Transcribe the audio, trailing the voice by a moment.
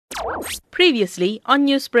Previously on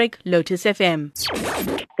Newsbreak, Lotus FM.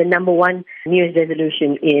 The number one New Year's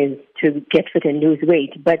resolution is to get fit and lose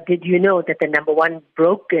weight. But did you know that the number one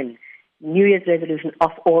broken New Year's resolution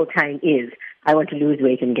of all time is, I want to lose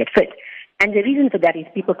weight and get fit? And the reason for that is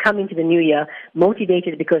people come into the new year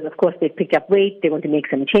motivated because, of course, they picked up weight, they want to make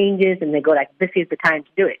some changes, and they go like, this is the time to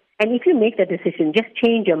do it. And if you make that decision, just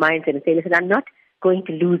change your mindset and say, listen, I'm not going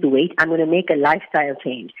to lose weight. I'm going to make a lifestyle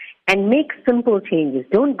change. And make simple changes.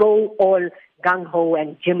 Don't go all gung-ho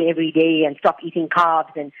and gym every day and stop eating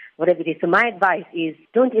carbs and whatever it is. So my advice is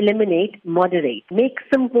don't eliminate, moderate. Make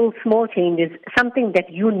simple, small changes, something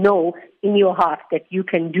that you know in your heart that you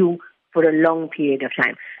can do for a long period of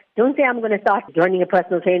time. Don't say, I'm going to start joining a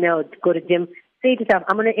personal trainer or go to gym. Say to yourself,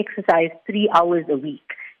 I'm going to exercise 3 hours a week.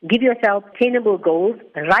 Give yourself attainable goals,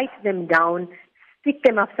 write them down, stick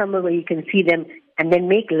them up somewhere where you can see them, and then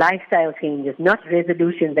make lifestyle changes, not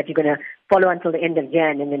resolutions that you're going to follow until the end of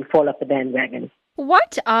Jan and then fall off the bandwagon.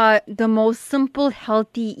 What are the most simple,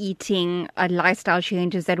 healthy eating lifestyle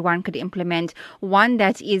changes that one could implement? One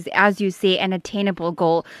that is, as you say, an attainable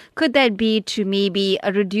goal. Could that be to maybe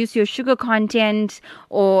reduce your sugar content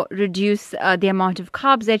or reduce the amount of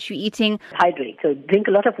carbs that you're eating? Hydrate. So drink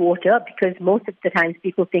a lot of water, because most of the times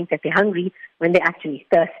people think that they're hungry when they're actually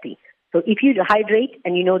thirsty. So if you hydrate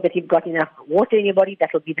and you know that you've got enough water in your body, that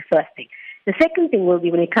will be the first thing. The second thing will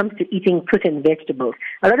be when it comes to eating fruit and vegetables.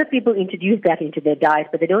 A lot of people introduce that into their diet,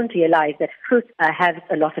 but they don't realize that fruit has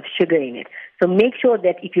a lot of sugar in it. So make sure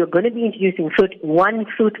that if you're going to be introducing fruit, one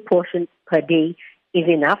fruit portion per day is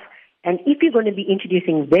enough. And if you're going to be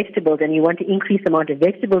introducing vegetables and you want to increase the amount of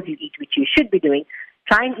vegetables you eat, which you should be doing,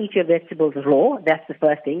 try and eat your vegetables raw. That's the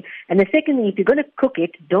first thing. And the second thing, if you're going to cook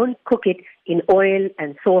it, don't cook it in oil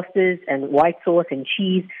and sauces and white sauce and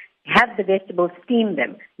cheese. Have the vegetables, steam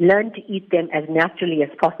them. Learn to eat them as naturally as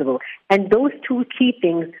possible. And those two key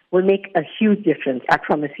things will make a huge difference, I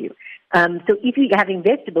promise you. So if you're having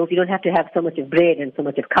vegetables, you don't have to have so much of bread and so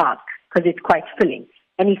much of carbs, because it's quite filling.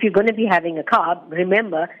 And if you're going to be having a carb,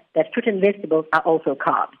 remember that fruit and vegetables are also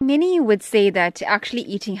carbs. Many would say that actually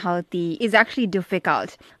eating healthy is actually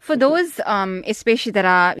difficult. For those, especially that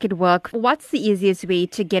are at work, what's the easiest way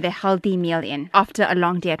to get a healthy meal in after a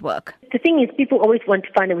long day at work? The thing is, people always want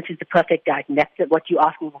to find out which is the perfect diet, and that's what you're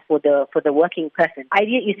asking for the working person.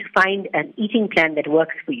 Idea is to find an eating plan that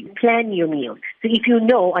works for you. Plan your meals. So if you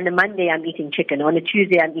know on a Monday I'm eating chicken, on a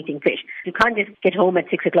Tuesday I'm eating fish, you can't just get home at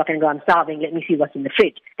 6 o'clock and go, I'm starving, let me see what's in the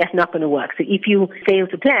fridge. That's not going to work. So if you fail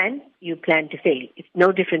to plan, you plan to fail. It's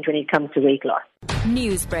no different when it comes to weight loss.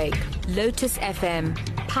 Newsbreak, Lotus FM,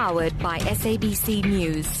 powered by SABC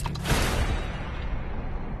News.